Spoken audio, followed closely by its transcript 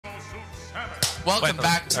Welcome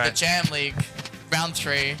back to the Jam League round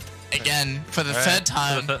 3 again for the third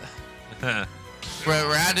time.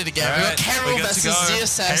 We're at it again. We got K-Rool versus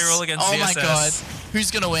ZSS. K-Rool against oh ZSS. my god. Who's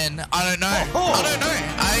gonna win? I don't know. I don't know.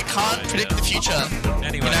 I can't predict the future.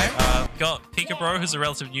 Anyway, you know? got Pikabro, who's a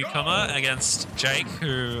relative newcomer, against Jaek,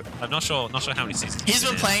 who I'm not sure how many seasons he's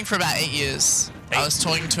been playing for about 8 years. I was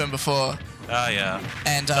talking to him before. Oh yeah.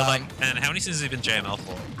 And and how many seasons has he been JML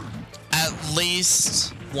for? At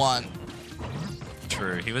least 1.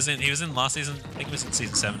 True. He was in last season. I think he was in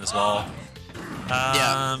season 7 as well.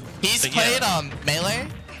 Yeah. He's played Melee.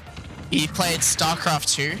 He played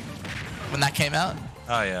StarCraft 2 when that came out.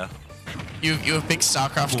 Oh yeah. You're a big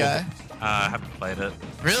StarCraft guy. I haven't played it.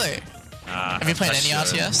 Really? Have you played any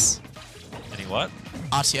RTS? Any what?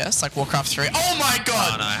 RTS, like Warcraft 3. Oh my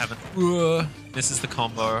god! Oh no, I haven't. This is the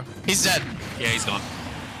combo. He's dead. Yeah, he's gone.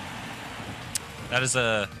 That is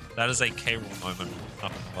a K-Rool moment.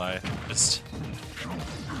 Not gonna lie. Just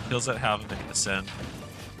feels at however many %.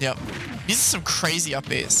 Yep. These are some crazy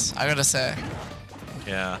upbeats, I gotta say.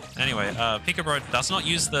 Yeah. Anyway, Pikabro does not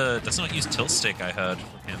use tilt stick. I heard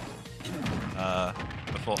from him.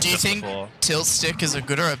 Before. Do you think tilt stick is a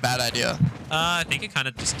good or a bad idea? I think it kind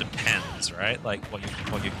of just depends, right? Like what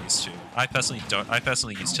you're used to. I personally don't. I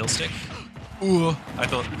personally use tilt stick. Ooh. I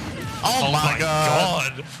thought. Oh my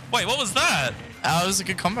god. Wait, what was that? That was a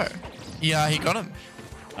good combo. Yeah, he got him.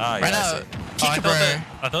 Ah, yeah. Right now, Pikabro.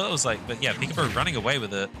 I thought it was like, but yeah, Pikabro running away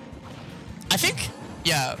with it. I think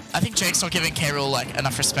Jake's not giving K-Rool like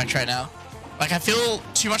enough respect right now. Like I feel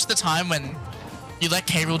too much of the time when you let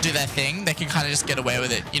K-Rool do their thing, they can kind of just get away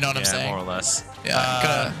with it. You know what I'm saying? Yeah, more or less.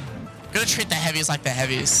 Yeah, gotta treat the heavies like the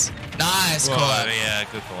heavies. Nice call out. Yeah,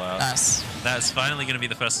 good call out. Nice. That's finally going to be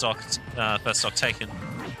the first stock taken.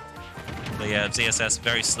 But yeah, ZSS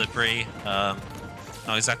very slippery.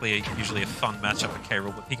 Not exactly usually a fun matchup for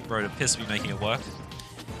K-Rool, but Pikabro appears to be making it work.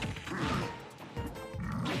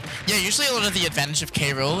 Yeah, usually a lot of the advantage of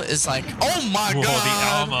K-Rool is like, oh my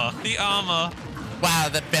god! The armor! Wow,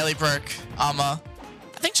 that barely broke armor.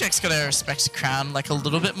 I think Jake's gotta respect the crown like a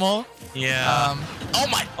little bit more. Yeah. Oh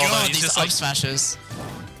my god, these up smashes.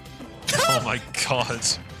 Oh my god.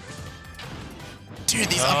 Dude,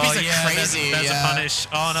 these uppies are crazy. That's a punish.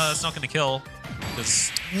 Oh no, that's not gonna kill.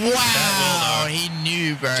 Wow, he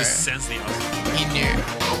knew, bro. Just sends the up. He knew.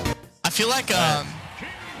 I feel like a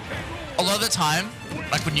lot of the time,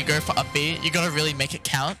 like when you go for up B, you gotta really make it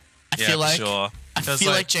count. I feel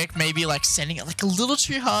like Jaek may be like sending it like a little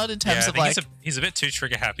too hard in terms of like he's a bit too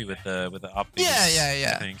trigger happy with the up B.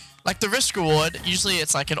 Yeah. I think. Like the risk reward, usually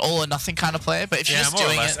it's like an all or nothing kind of play, but if you're just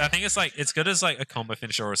doing it, I think it's like it's good as like a combo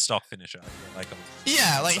finisher or a stock finisher. Like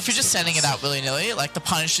if you're just sending it out willy nilly, like the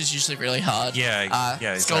punish is usually really hard. Yeah,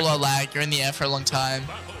 Exactly. Low lag, you're in the air for a long time.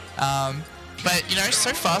 But you know,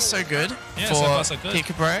 so far so good for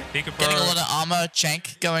Pikabro. Getting a lot of armor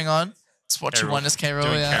jank going on. It's what you want as K-Rool,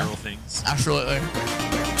 K-Rool things. Absolutely.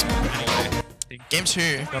 Anyway, Game 2.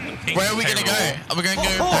 Where are we going to go? Are we going to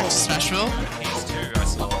go back to Smashville?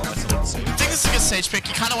 I think this is a good stage pick.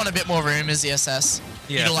 You kind of want a bit more room as ZSS.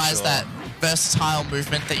 Yeah, utilize that versatile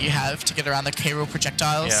movement that you have to get around the K-Rool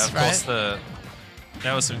projectiles. Yeah, of right? course.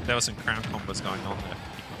 There was some crown combos going on there.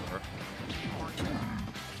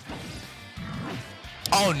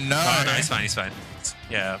 Oh no! No, he's fine.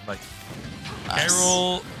 Yeah, like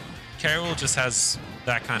nice. K-Rool just has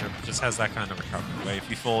that kind of recovery where if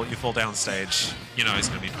you fall down stage, you know he's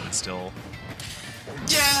gonna be fine still.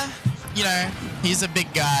 Yeah, you know he's a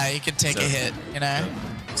big guy. He can take a hit. You know,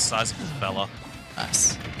 sizable fella.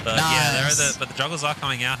 Nice. But yeah, the juggles are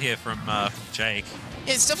coming out here from Jaek.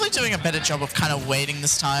 Yeah, it's definitely doing a better job of kind of waiting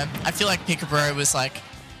this time. I feel like Pikabro was like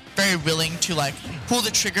very willing to like pull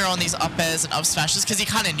the trigger on these up airs and up smashes because he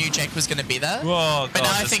kind of knew Jaek was going to be there. Whoa, but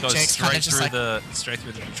now I think Jake's kind of just like straight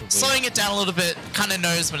through the neutral blue. Slowing it down a little bit, kind of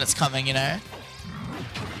knows when it's coming, you know.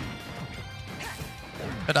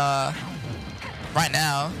 But right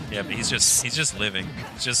now, yeah, but he's just living.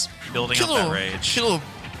 He's just building up that rage. Little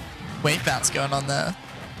wave bounce going on there.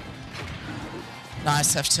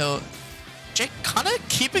 Nice F tilt. Jaek kind of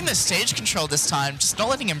keeping the stage control this time, just not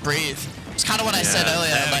letting him breathe. It's kind of what I said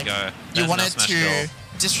earlier. Like you wanted to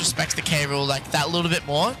disrespect the K-Rool like that little bit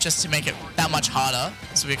more, just to make it that much harder,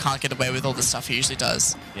 so we can't get away with all the stuff he usually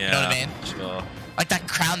does. Yeah, you know what I mean? Sure. Like that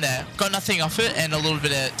crown there, got nothing off it, and a little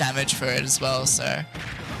bit of damage for it as well. So.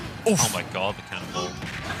 Oof. Oh my god, the cannonball!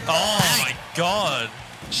 Oh my god,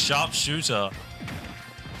 sharpshooter.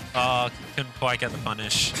 Couldn't quite get the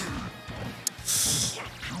punish.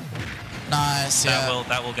 Nice, yeah.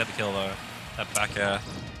 That will get the kill though. That back air.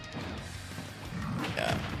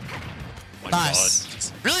 Yeah. Oh my nice.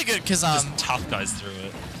 god. Really good because just tough guys through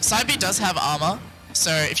it. Side B does have armor,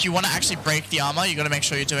 so if you want to actually break the armor, you got to make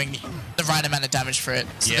sure you're doing the right amount of damage for it.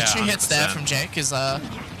 So the 2 hits there from Jaek is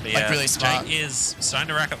like really smart. Jaek is starting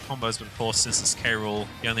to rack up combos, but of course since this K Rool,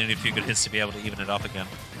 you only need a few good hits to be able to even it up again.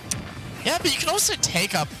 Yeah, but you can also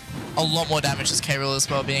take up a lot more damage as K Rool as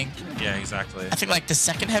well, being exactly. I think like the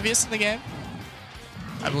 2nd heaviest in the game,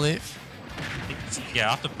 I believe.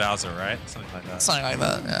 Yeah, after Bowser, right? Something like that. Something like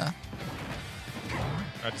that, yeah.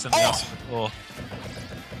 Right, something else. Oh.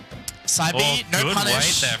 Side B, no good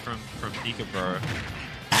punish. Good weight there from Pikabro.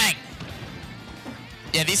 Bang!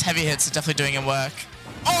 Yeah, these heavy hits are definitely doing him work.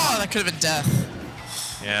 Oh, that could have been death.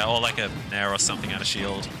 Yeah, or like a nair or something out of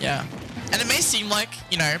shield. Yeah. And it may seem like,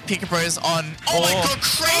 you know, Pikabro's on... Oh my god,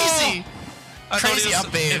 crazy! Crazy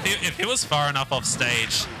up B. If he was far enough off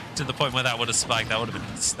stage to the point where that would have spiked, that would have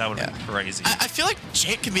been crazy. I feel like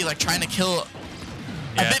Jaek can be like trying to kill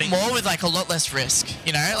a bit more with like a lot less risk,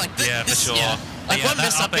 you know? Like for sure. Yeah. Like one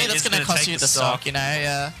miss up B, that's going to cost you the stock, you know?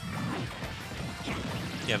 Yeah.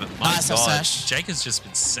 Yeah, but my nice god, Jaek has just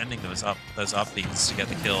been sending those up beats to get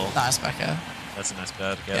the kill. Nice backer. That's a nice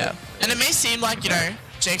bird to get it. And it may seem like, you know,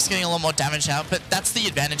 Jake's getting a lot more damage out, but that's the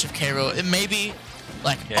advantage of K Rool. It may be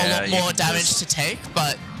like a lot more damage to take,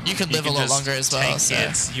 but you can live a lot longer as well. So.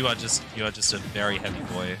 You are just a very heavy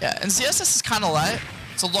boy. Yeah, and ZSS is kind of light.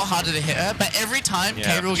 It's a lot harder to hit her, but every time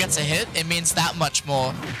K Rool gets a hit, it means that much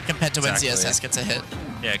more compared to when ZSS gets a hit.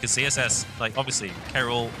 Yeah, because ZSS, like obviously K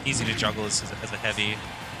Rool easy to juggle as a heavy.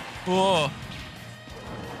 Oh.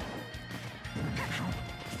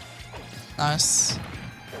 Nice.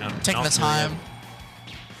 Taking the time.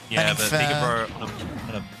 Yeah, but Pikabro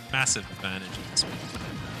had a massive advantage at this point.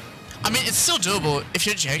 I mean, it's still doable. If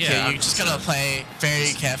you're Jaek here, you just gotta play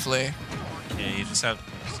very carefully. Yeah, you just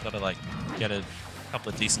gotta like get a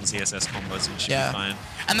couple of decent ZSS combos and you should be fine.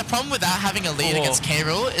 And the problem with that having a lead against K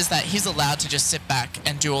Rool is that he's allowed to just sit back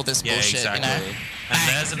and do all this bullshit, exactly. you know? And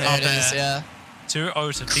there's an up there. 2-0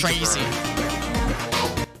 to Pikabro. Crazy.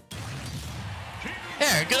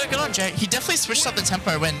 Yeah, good on Jaek. He definitely switched up the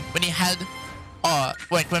tempo when he had...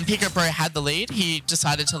 when Pikabro had the lead, he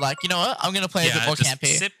decided to like, you know what, I'm going to play a bit more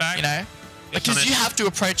campy. Sit back, you know? Because you have to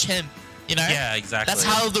approach him, you know? Yeah, exactly. That's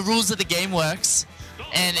how the rules of the game works.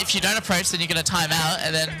 And if you don't approach, then you're going to time out,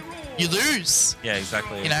 and then you lose. Yeah,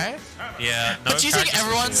 exactly. You know? Yeah. But do you think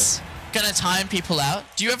everyone's going to time people out?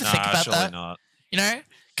 Do you ever think about that? Not. You know?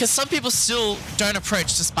 Because some people still don't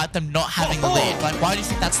approach despite them not having the lead. Like, why do you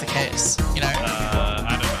think that's the case? You know?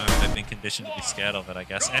 I don't know. They've been conditioned to be scared of it, I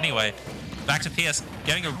guess. Anyway, back to PS.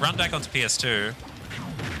 Getting a run back onto PS2.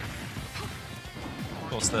 Of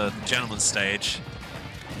course, the gentleman's stage.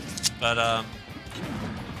 But,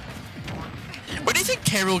 where do you think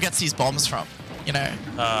K Rool gets these bombs from? You know?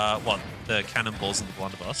 What? The cannonballs and the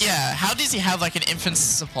blunderbuss? Yeah. How does he have, like, an infinite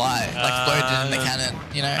supply, like, loaded in the cannon?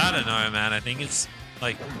 You know? I don't know, man. I think it's...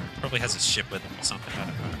 like, probably has a ship with him or something, I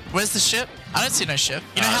don't know. Where's the ship? I don't see no ship.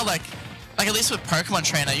 You know how, like at least with Pokemon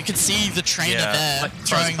Trainer, you can see the trainer there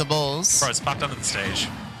throwing the balls. Bro, it's parked under the stage.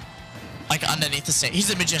 Like, underneath the stage. He's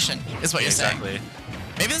a magician, is what you're saying. Maybe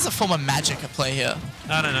there's a form of magic at play here.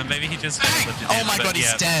 I don't know, maybe he just lifted Oh my god,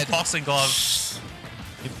 he's dead. Boxing glove.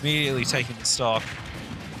 Immediately taking the stock.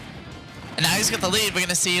 And now he's got the lead. We're going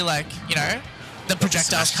to see, like, you know, the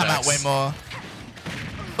projectiles come out way more.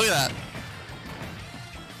 Look at that.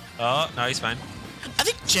 Oh, no, he's fine. I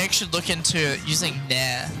think Jaek should look into using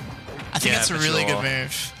Nair. I think that's a really good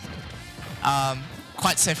move.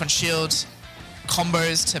 Quite safe on shield.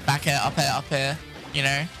 Combos to back air, up air, you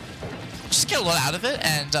know. Just get a lot out of it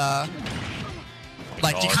and,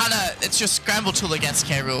 like, you kind of... It's your scramble tool against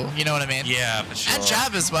K Rool, you know what I mean? Yeah, for sure. And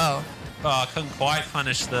jab as well. Oh, couldn't quite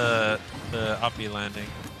punish the up B landing.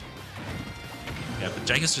 Yeah, but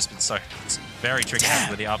Jaek has just been so very tricky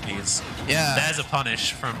with the up Bs. Yeah. There's a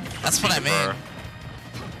punish from That's what I mean.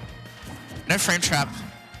 No frame trap.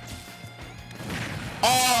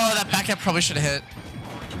 Oh, that back air probably should have hit.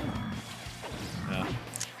 Yeah.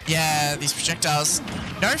 Yeah, these projectiles.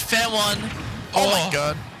 No fair one. Oh my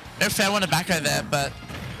god. No fair one to back air there, but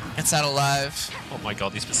it's out alive. Oh my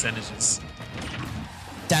god, these percentages.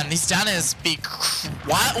 Damn, these down airs be...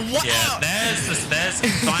 What? Yeah,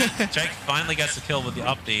 Jaek finally gets the kill with the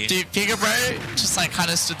up D. Dude, Pikabro just like kind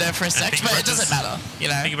of stood there for a sec, but it doesn't matter, you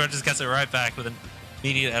know? Pikabro just gets it right back with an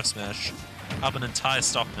immediate F smash. Up an entire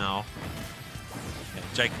stock now. Yeah,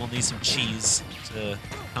 Jaek will need some cheese to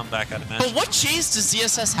come back, I'd imagine. But what cheese does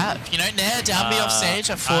ZSS have? You know, Nair down B off stage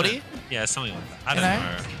at 40? Yeah, something like that. I don't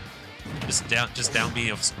know. Just down B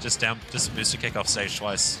off, just booster kick off stage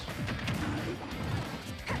twice.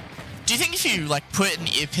 Do you think if you like put an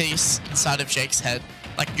earpiece inside of Jake's head,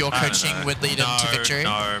 like your coaching would lead him to victory?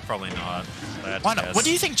 No, probably not. Why not? What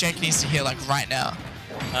do you think Jaek needs to hear like right now?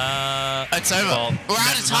 It's over. Well, we're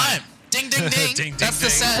out of time. Ding, ding, ding. Ding, That's ding,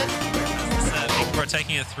 the set. Pikabro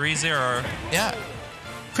taking a 3-0. Yeah.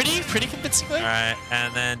 Pretty convincingly. All right,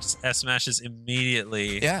 and then just F smashes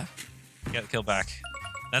immediately. Yeah. Get the kill back.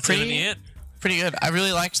 That's gonna be it. Pretty good. I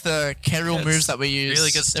really liked the K Rool moves that we used.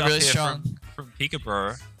 Really good stuff really here strong. from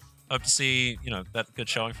Pikabro. Hope to see that good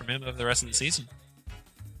showing from him over the rest of the season.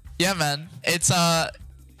 Yeah, man. It's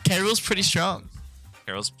K Rool's pretty strong.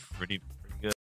 K Rool's pretty